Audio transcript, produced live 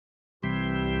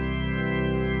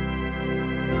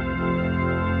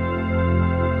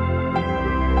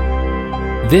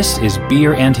This is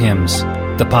Beer and Hymns,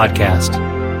 the podcast,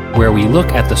 where we look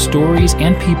at the stories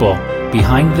and people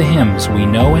behind the hymns we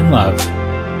know and love.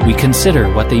 We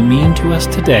consider what they mean to us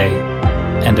today,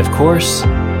 and of course,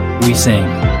 we sing.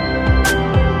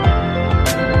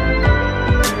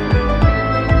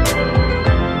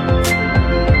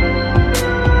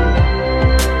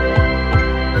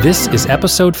 This is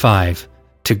episode 5,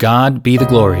 To God Be the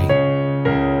Glory.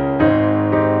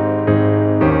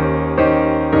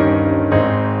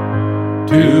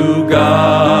 To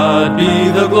God be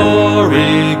the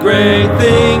glory, great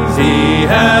things He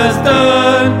has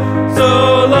done.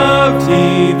 So loved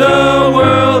He the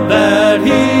world that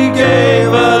He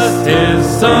gave us His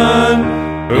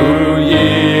Son, who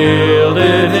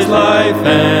yielded His life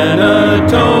an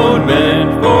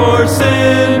atonement for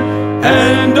sin,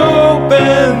 and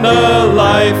opened the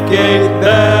life gate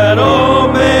that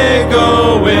all may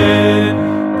go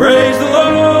in. Praise the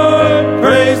Lord,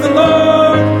 praise the Lord.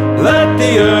 Let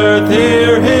the earth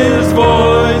hear His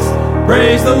voice.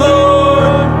 Praise the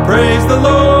Lord, praise the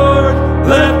Lord.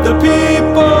 Let the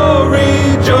people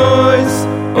rejoice.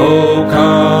 Oh,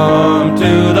 come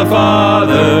to the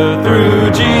Father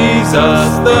through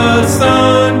Jesus the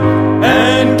Son,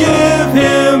 and give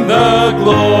Him the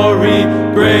glory.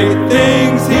 Great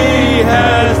things He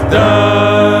has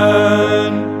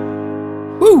done.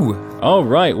 Woo! All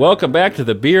right, welcome back to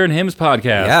the Beer and Hymns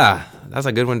podcast. Yeah, that's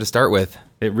a good one to start with.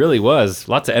 It really was.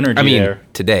 Lots of energy there.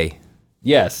 Today.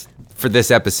 Yes. For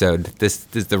this episode, this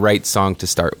is the right song to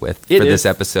start with this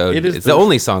episode. It's the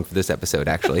only song for this episode,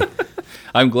 actually.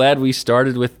 I'm glad we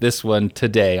started with this one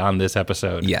today on this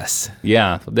episode. Yes.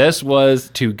 Yeah, this was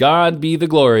To God Be the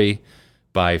Glory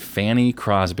by Fanny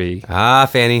Crosby. Ah,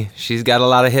 Fanny. She's got a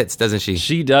lot of hits, doesn't she?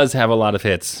 She does have a lot of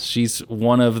hits. She's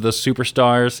one of the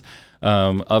superstars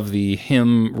of the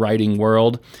hymn writing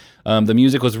world. The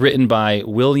music was written by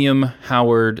William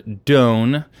Howard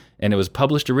Doane, and it was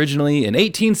published originally in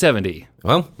 1870.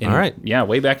 Well, all right. Yeah,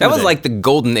 way back in That the was day. like the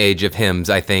golden age of hymns,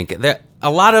 I think. A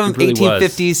lot of It really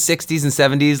 1850s, 60s, and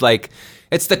 70s, like,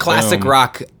 it's the classic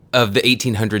rock of the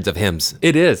 1800s of hymns.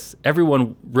 It is.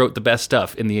 Everyone wrote the best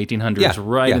stuff in the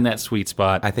 1800s, in that sweet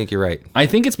spot. I think you're right. I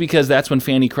think it's because that's when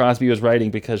Fanny Crosby was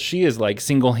writing, because she is like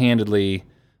single-handedly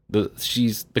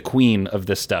she's the queen of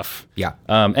this stuff. Yeah.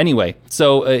 Anyway,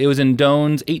 so it was in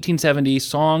Doane's 1870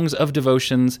 Songs of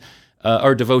Devotion,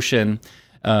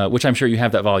 which I'm sure you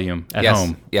have that volume at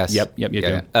home. Yes. Yep, you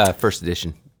do. First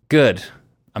edition. Good.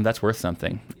 That's worth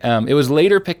something. It was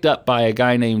later picked up by a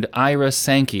guy named Ira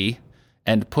Sankey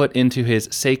and put into his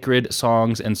Sacred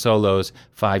Songs and Solos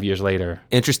 5 years later.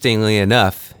 Interestingly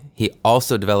enough, he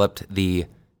also developed the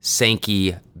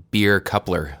Sankey beer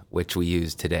coupler, which we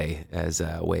use today as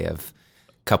a way of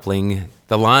coupling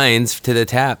the lines to the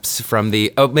taps from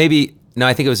the... I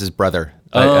think it was his brother.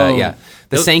 The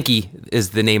Sankey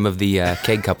is the name of the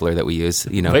keg coupler that we use,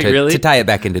 to tie it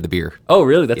back into the beer. Oh,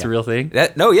 really? That's a real thing?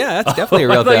 That's definitely a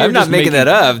real thing. I'm not making that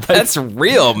up. That's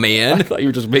real, man. I thought you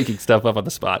were just making stuff up on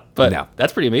the spot. But no.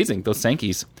 That's pretty amazing, those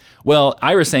Sankeys. Well,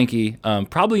 Ira Sankey,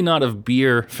 probably not of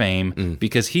beer fame,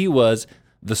 because he was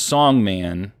the song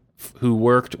man who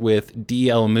worked with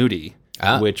D.L. Moody,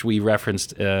 which we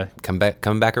referenced. Come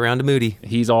back around to Moody.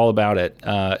 He's all about it.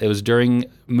 It was during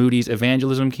Moody's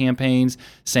evangelism campaigns.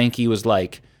 Sankey was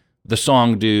like the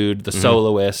song dude, the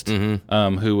soloist,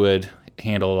 who would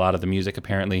handle a lot of the music,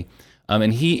 apparently.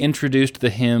 And he introduced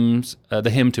the hymn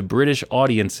to British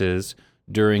audiences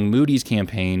during Moody's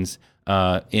campaigns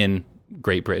in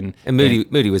Great Britain. And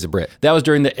Moody was a Brit. That was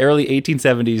during the early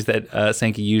 1870s that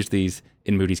Sankey used these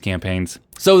in Moody's campaigns.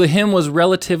 So the hymn was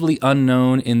relatively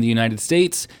unknown in the United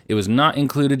States. It was not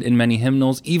included in many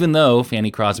hymnals, even though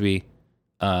Fanny Crosby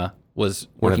was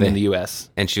working in the U.S.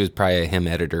 And she was probably a hymn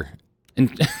editor.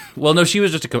 And, well, no, she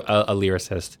was just a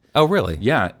lyricist. Oh, really?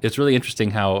 Yeah, it's really interesting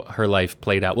how her life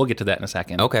played out. We'll get to that in a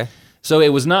second. Okay. So it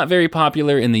was not very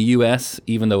popular in the U.S.,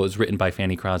 even though it was written by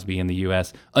Fanny Crosby in the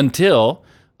U.S., until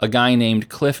a guy named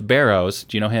Cliff Barrows.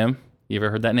 Do you know him? You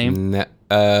ever heard that name?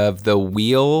 Of the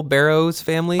Wheelbarrows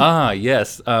family? Ah,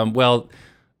 yes. Well,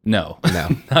 no.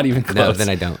 Not even close. No, then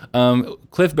I don't.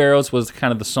 Cliff Barrows was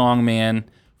kind of the song man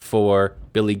for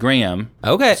Billy Graham.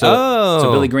 Okay.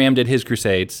 So Billy Graham did his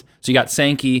crusades. So you got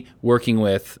Sankey working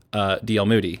with D.L.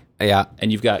 Moody. Yeah.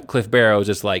 And you've got Cliff Barrows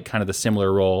as like kind of the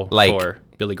similar role for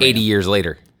Billy Graham. 80 years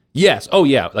later. Yes. Oh,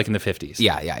 yeah. Like in the 50s.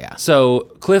 Yeah.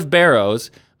 So Cliff Barrows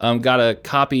got a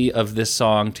copy of this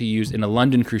song to use in a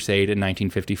London crusade in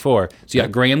 1954. So you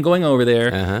got Graham going over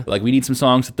there. Like, we need some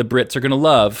songs that the Brits are going to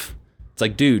love. It's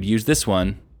like, dude, use this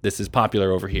one. this is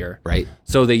popular over here. Right.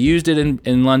 So they used it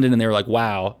in London, and they were like,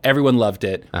 wow, everyone loved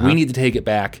it. We need to take it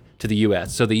back to the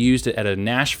U.S. So they used it at a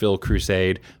Nashville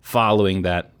crusade following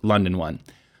that London one.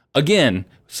 Again,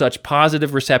 such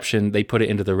positive reception, they put it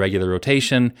into the regular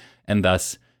rotation, and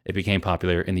thus it became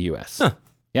popular in the U.S. Huh.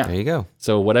 Yeah. There you go.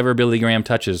 So whatever Billy Graham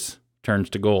touches turns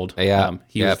to gold. Yeah.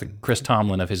 He was the Chris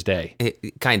Tomlin of his day.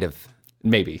 Kind of.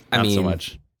 Maybe. Not so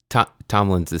much.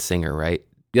 Tomlin's the singer, right?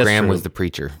 That's Graham true. was the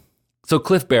preacher. So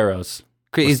Cliff Barrows.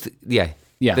 Was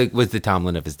the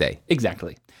Tomlin of his day.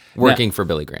 Exactly. Working for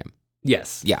Billy Graham.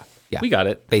 Yes. Yeah. We got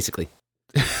it. Basically.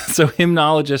 So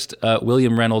hymnologist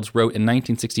William Reynolds wrote in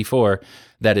 1964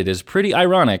 that it is pretty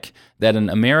ironic that an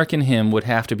American hymn would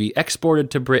have to be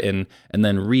exported to Britain and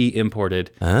then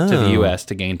re-imported to the U.S.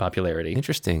 to gain popularity.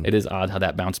 Interesting. It is odd how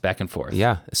that bounced back and forth.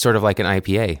 Yeah. Sort of like an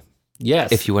IPA.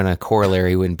 Yes. If you want a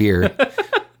corollary in beer,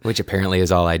 which apparently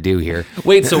is all I do here.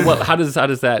 Wait, so what? How does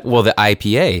that? Well, the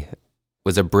IPA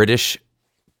was a British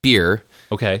beer.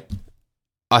 Okay.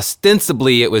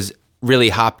 Ostensibly, it was really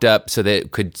hopped up so that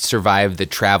it could survive the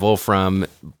travel from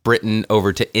Britain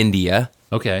over to India.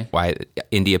 Okay. Why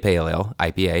India Pale Ale,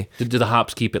 IPA. Do the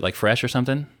hops keep it like fresh or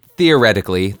something?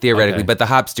 Theoretically, Okay. but the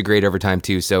hops degrade over time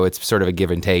too, so it's sort of a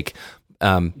give and take.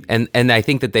 And I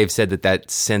think that they've said that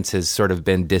since has sort of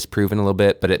been disproven a little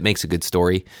bit, but it makes a good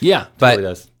story. Yeah, But totally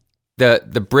does.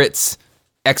 The Brits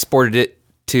exported it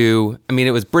to, I mean,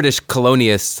 it was British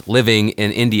colonists living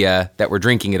in India that were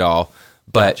drinking it all,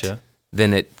 but Gotcha.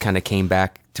 then it kind of came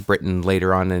back to Britain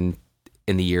later on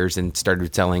in the years and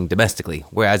started selling domestically.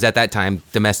 Whereas at that time,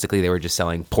 domestically, they were just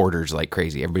selling porters like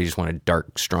crazy. Everybody just wanted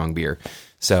dark, strong beer.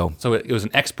 So it was an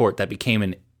export that became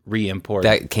an re-import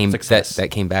that came success. that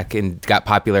came back and got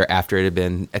popular after it had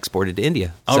been exported to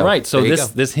India. All right, so there you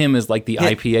this hymn is like the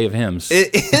IPA of hymns. go.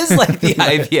 It is like the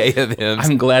IPA of hymns.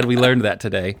 I'm glad we learned that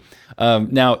today.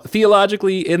 Now,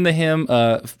 theologically, in the hymn,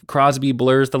 Crosby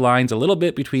blurs the lines a little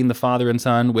bit between the Father and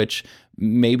Son, which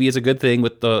maybe is a good thing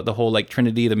with the whole like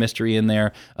Trinity, the mystery in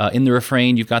there. In the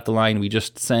refrain, you've got the line we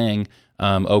just sang,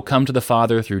 "Oh, come to the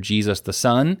Father through Jesus the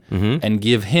Son, and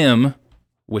give him."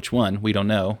 Which one? We don't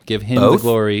know. Give him Both? the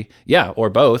glory. Yeah, or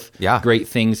both. Yeah. Great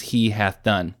things he hath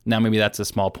done. Now, maybe that's a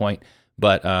small point,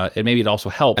 but maybe it also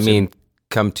helps. I mean,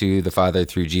 come to the Father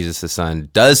through Jesus the Son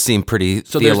does seem pretty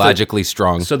theologically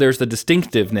strong. So there's the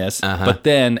distinctiveness, but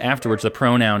then afterwards the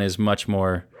pronoun is much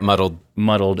more Muddled.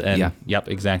 and Yeah. Yep,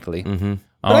 exactly. But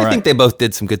All I right. think they both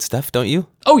did some good stuff, don't you?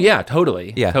 Oh yeah,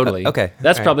 totally. Yeah, totally. okay.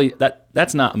 That's All probably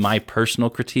that's not my personal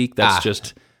critique. That's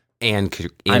just And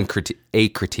a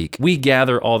critique we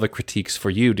gather all the critiques for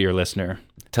you, dear listener,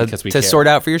 because we to care. sort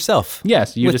out for yourself.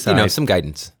 Yes, you with, decide. some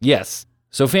guidance. Yes.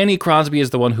 So Fanny Crosby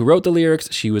is the one who wrote the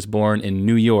lyrics. She was born in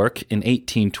New York in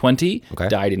 1820, Okay.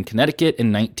 died in Connecticut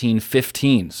in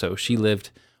 1915. So she lived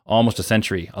almost a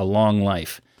century, a long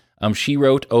life. She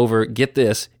wrote over, get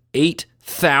this,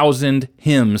 8,000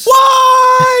 hymns.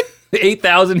 What?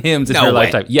 8,000 hymns in her No way.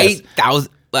 lifetime. Yes.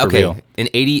 8,000. Okay, real. in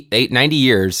 90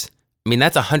 years. I mean,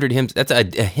 that's 100 hymns. That's a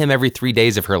hymn every 3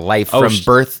 days of her life Oh, from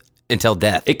birth until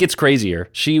death. It gets crazier.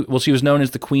 She was known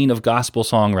as the queen of gospel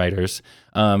songwriters.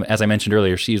 As I mentioned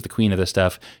earlier, she's the queen of this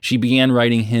stuff. She began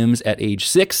writing hymns at age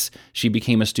 6. She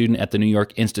became a student at the New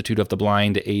York Institute of the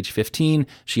Blind at age 15.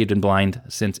 She had been blind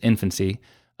since infancy.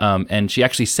 And she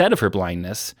actually said of her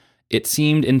blindness, "It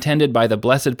seemed intended by the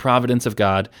blessed providence of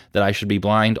God that I should be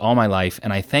blind all my life,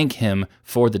 and I thank him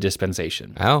for the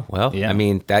dispensation." Oh, well, Yeah. I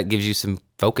mean, that gives you some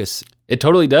focus, It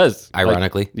totally does.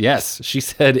 ironically. Yes. She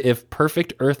said, "If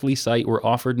perfect earthly sight were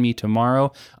offered me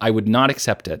tomorrow, I would not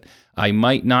accept it. I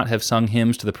might not have sung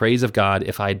hymns to the praise of God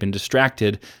if I had been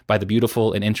distracted by the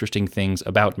beautiful and interesting things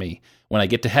about me. When I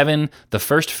get to heaven, the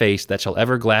first face that shall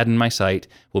ever gladden my sight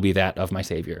will be that of my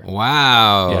Savior."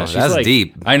 Wow, Yeah, she's that's like-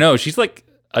 deep. I know. She's like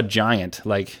a giant,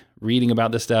 like reading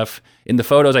about this stuff. In the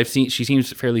photos I've seen, she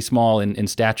seems fairly small in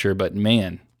stature, but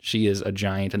man, she is a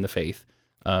giant in the faith.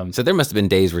 So there must have been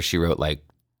days where she wrote like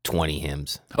 20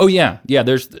 hymns. Oh yeah.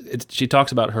 She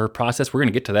talks about her process. We're going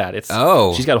to get to that.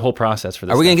 She's got a whole process for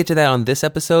this. Are we going to get to that on this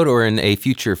episode or in a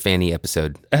future Fanny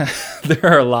episode? There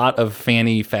are a lot of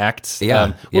Fanny facts.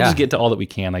 Yeah, We'll yeah. just get to all that we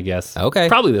can, I guess. Okay.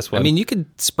 Probably this one. I mean, you could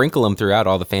sprinkle them throughout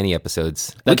all the Fanny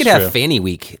episodes. We That's could have true. Fanny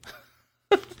Week.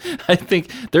 I think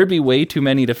there'd be way too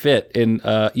many to fit in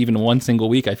even one single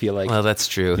week, I feel like. Well, that's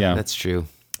true. Yeah. That's true.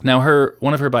 Now,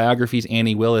 one of her biographies,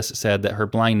 Annie Willis, said that her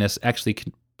blindness actually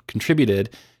contributed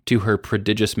to her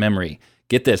prodigious memory.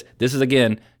 Get this. This is,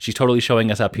 again, she's totally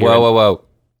showing us up here. Whoa.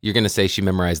 You're going to say she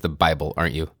memorized the Bible,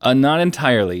 aren't you? Not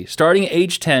entirely. Starting at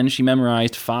age 10, she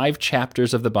memorized 5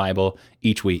 chapters of the Bible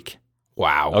each week.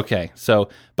 Wow. Okay, so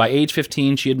by age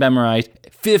 15, she had memorized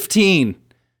 15.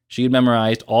 She had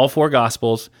memorized all 4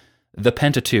 Gospels, the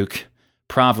Pentateuch,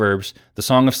 Proverbs, the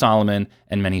Song of Solomon,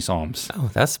 and many Psalms. Oh,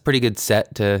 that's a pretty good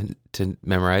set to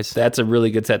memorize. That's a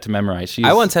really good set to memorize.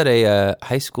 I once had a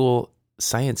high school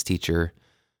science teacher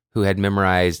who had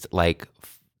memorized like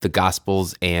the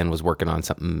Gospels and was working on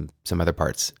some other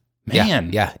parts. Man.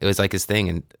 Yeah, it was like his thing,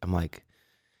 and I'm like,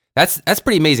 that's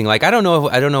pretty amazing. Like, I don't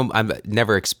know. I've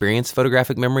never experienced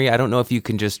photographic memory. I don't know if you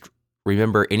can just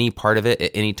remember any part of it at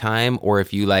any time, or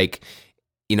if you like,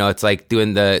 it's like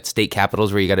doing the state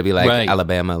capitals where you got to be like Right.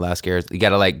 Alabama, Alaska. You got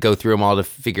to like go through them all to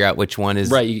figure out which one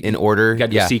is in order. You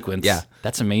got your sequence. Yeah,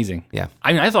 That's amazing. Yeah.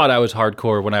 I mean, I thought I was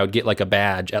hardcore when I would get like a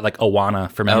badge at like Awana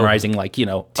for memorizing like,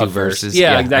 2 verses.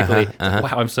 Yeah, Yeah. exactly. Uh-huh.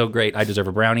 Wow, I'm so great. I deserve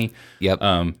a brownie. Yep.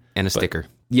 And a sticker.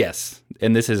 Yes.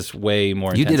 And this is way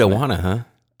more You intense did than Awana, huh?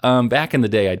 that. Back in the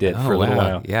day, I did for a little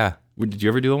while. Yeah. Did you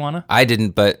ever do Awana? I didn't,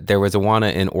 but there was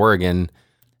Awana in Oregon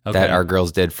Okay. that our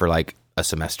girls did for like a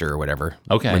semester or whatever.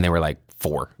 Okay. When they were like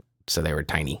 4. So they were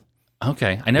tiny.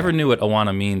 Okay. I never knew what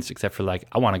Awana means except for like,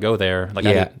 I want to go there. Like,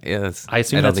 I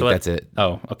assume don't that's think what, that's it.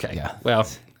 Oh, okay. Yeah. Well,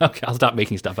 okay. I'll stop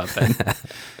making stuff up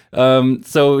then.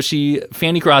 So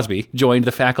Fanny Crosby joined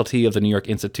the faculty of the New York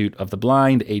Institute of the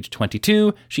Blind, age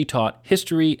 22. She taught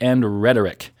history and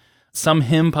rhetoric. Some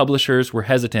hymn publishers were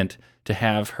hesitant to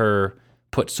have her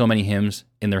put so many hymns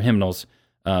in their hymnals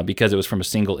because it was from a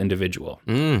single individual.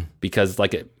 Because I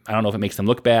don't know if it makes them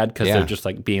look bad because they're just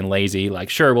like being lazy. Like,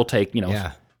 sure, we'll take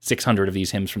 600 of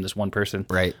these hymns from this one person.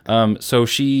 Right. So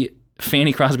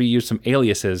Fanny Crosby used some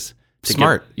aliases. To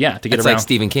Smart. Get it's around. like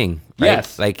Stephen King. Right?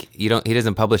 Yes. Like he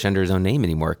doesn't publish under his own name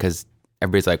anymore because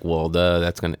everybody's like, well,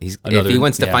 that's gonna. If Another- he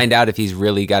wants to yeah. find out if he's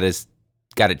really got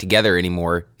it together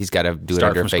anymore, he's got to do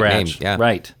Start it under from a fake scratch. name. Yeah.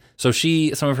 Right. So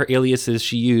some of her aliases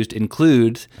she used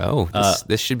include. Oh,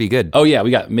 this should be good. Oh yeah, we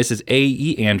got Mrs.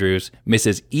 A.E. Andrews,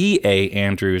 Mrs. E.A.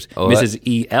 Andrews, Mrs.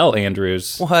 E.L.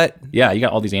 Andrews. What? Yeah, you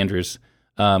got all these Andrews.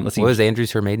 Let's see. Was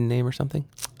Andrews her maiden name or something?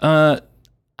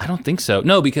 I don't think so.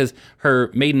 No, because her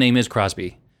maiden name is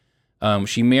Crosby.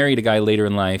 She married a guy later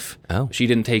in life. Oh. She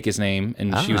didn't take his name,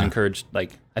 and she was encouraged. Like,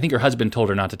 I think her husband told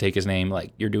her not to take his name.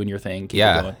 Like, you're doing your thing. Keep it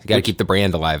Yeah, going. you got to keep the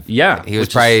brand alive. Yeah, he was which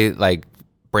is- probably like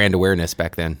brand awareness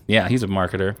back then. Yeah, he's a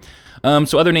marketer.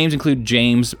 So other names include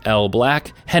James L.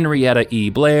 Black, Henrietta E.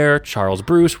 Blair, Charles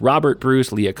Bruce, Robert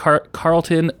Bruce, Leah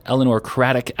Carlton, Eleanor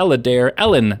Craddock, Ellen Dare,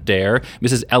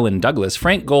 Mrs. Ellen Douglas,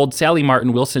 Frank Gold, Sally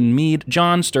Martin, Wilson Meade,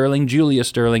 John Sterling, Julia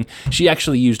Sterling. She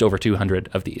actually used over 200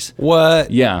 of these.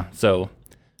 What? Yeah, so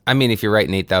I mean, if you're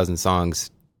writing 8,000 songs,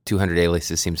 200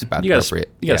 aliases seems about appropriate.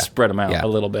 You got to spread them out Yeah. a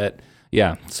little bit.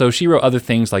 Yeah, so she wrote other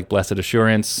things like Blessed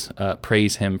Assurance,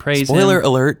 Praise Him, Praise Him. Spoiler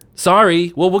alert.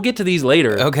 Sorry. Well, we'll get to these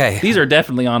later. Okay. These are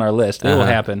definitely on our list. They will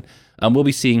happen. We'll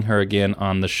be seeing her again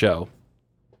on the show.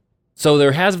 So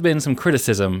there has been some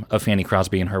criticism of Fanny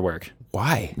Crosby and her work.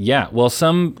 Why? Yeah, well,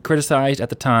 some criticized at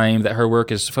the time that her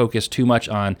work is focused too much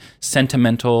on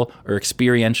sentimental or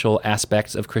experiential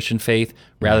aspects of Christian faith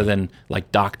rather than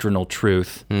like doctrinal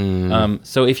truth.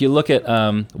 So if you look at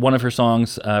one of her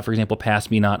songs, for example, "Pass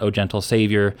Me Not, O Gentle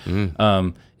Savior,"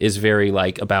 is very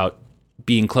like about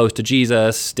being close to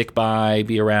Jesus, stick by,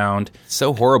 be around.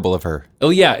 So horrible of her. Oh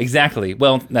yeah, exactly.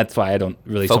 Well, that's why I don't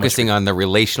really Focusing on the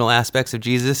relational aspects of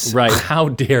Jesus. Right. How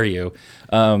dare you?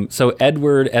 So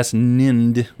Edward S.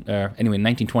 Nind, anyway, in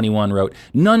 1921 wrote,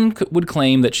 "None would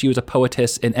claim that she was a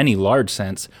poetess in any large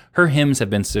sense. Her hymns have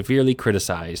been severely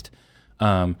criticized."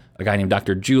 A guy named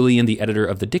Dr. Julian, the editor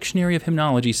of the Dictionary of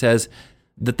Hymnology, says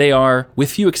that they are,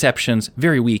 with few exceptions,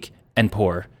 very weak and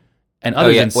poor. And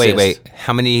others insist... Wait.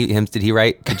 How many hymns did he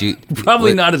write? Could you...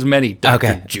 Probably not as many, Dr.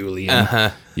 Okay. Julian.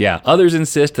 Yeah, others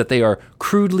insist that they are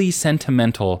crudely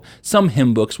sentimental. Some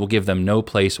hymn books will give them no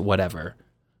place whatever.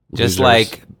 Just Losers.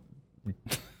 like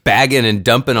bagging and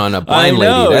dumping on a blind I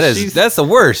know, lady. That's the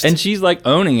worst. And she's like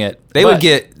owning it. they But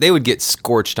would get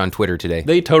scorched on Twitter today.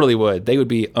 They totally would. They would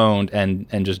be owned and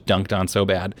just dunked on so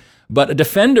bad. But a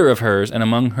defender of hers, and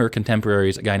among her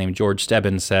contemporaries, a guy named George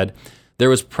Stebbins, said, "There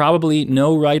was probably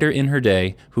no writer in her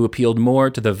day who appealed more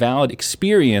to the valid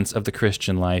experience of the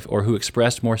Christian life or who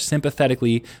expressed more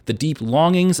sympathetically the deep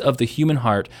longings of the human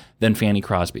heart than Fanny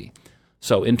Crosby."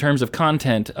 So in terms of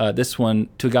content, this one,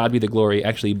 "To God Be the Glory,"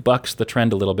 actually bucks the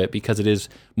trend a little bit because it is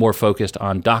more focused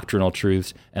on doctrinal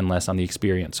truths and less on the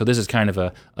experience. So this is kind of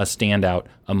a standout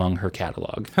among her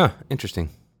catalog. Huh, interesting.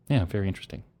 Yeah, very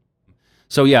interesting.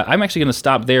 So yeah, I'm actually going to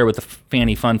stop there with the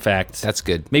Fanny fun facts. That's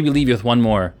good. Maybe leave you with one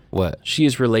more. What? She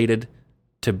is related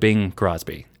to Bing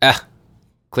Crosby.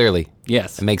 Clearly.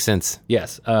 Yes. It makes sense.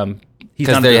 Yes.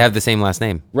 Because they have the same last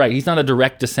name. Right. He's not a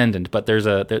direct descendant, but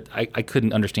I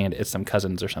couldn't understand it. It's some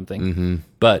cousins or something. Mm-hmm.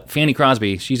 But Fanny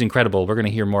Crosby, she's incredible. We're going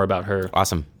to hear more about her.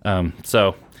 Awesome.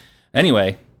 So,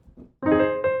 anyway,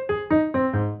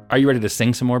 are you ready to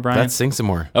sing some more, Brian? Let's sing some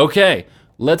more. Okay.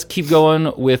 Let's keep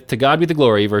going with To God Be the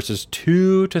Glory, verses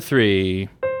 2 to 3.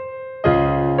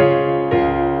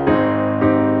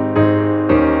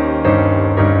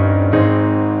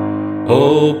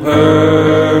 O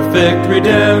perfect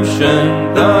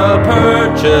redemption, the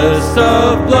purchase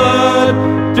of blood,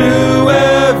 to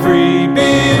every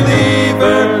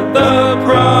believer the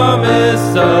promise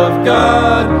of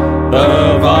God,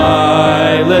 the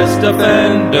vilest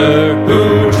offender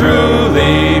who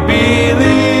truly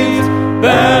believes,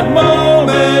 that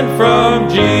moment from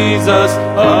Jesus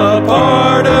a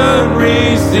pardon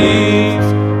receives.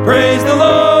 Praise the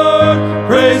Lord,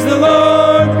 praise the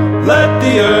Lord, let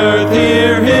the earth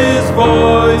hear his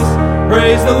voice.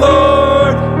 Praise the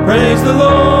Lord,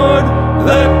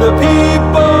 let the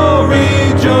people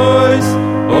rejoice.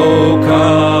 Oh,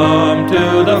 come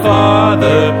to the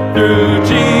Father through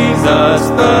Jesus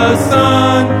the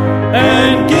Son,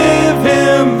 and give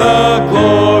him the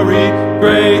glory.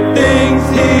 Great things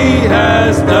he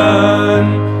has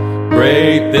done.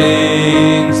 Great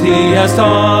things he has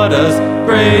taught us.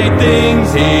 Great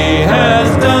things he has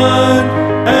done.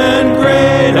 And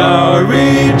great our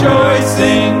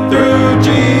rejoicing through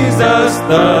Jesus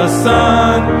the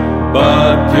Son.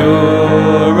 But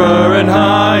purer and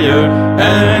higher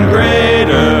and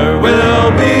greater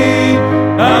will be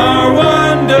our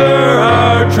wonder,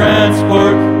 our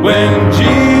transport, when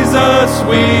Jesus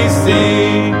we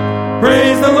see.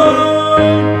 Praise the Lord,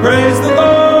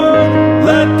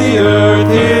 let the earth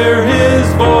hear his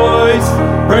voice.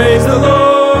 Praise the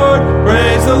Lord,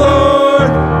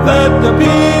 let the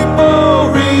people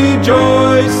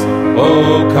rejoice.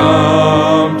 Oh,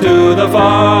 come to the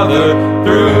Father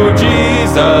through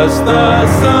Jesus the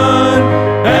Son,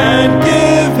 and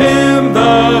give him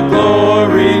the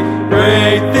glory.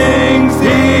 Great things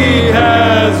he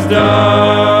has done.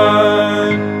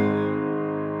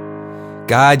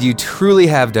 God, you truly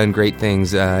have done great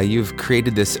things. You've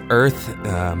created this earth.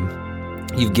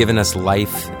 You've given us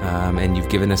life, and you've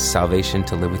given us salvation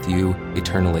to live with you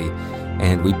eternally.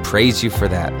 And we praise you for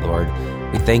that, Lord.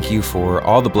 We thank you for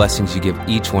all the blessings you give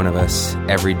each one of us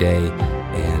every day,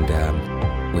 and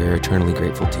we're eternally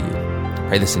grateful to you.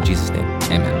 Pray this in Jesus' name.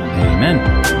 Amen.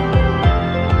 Amen.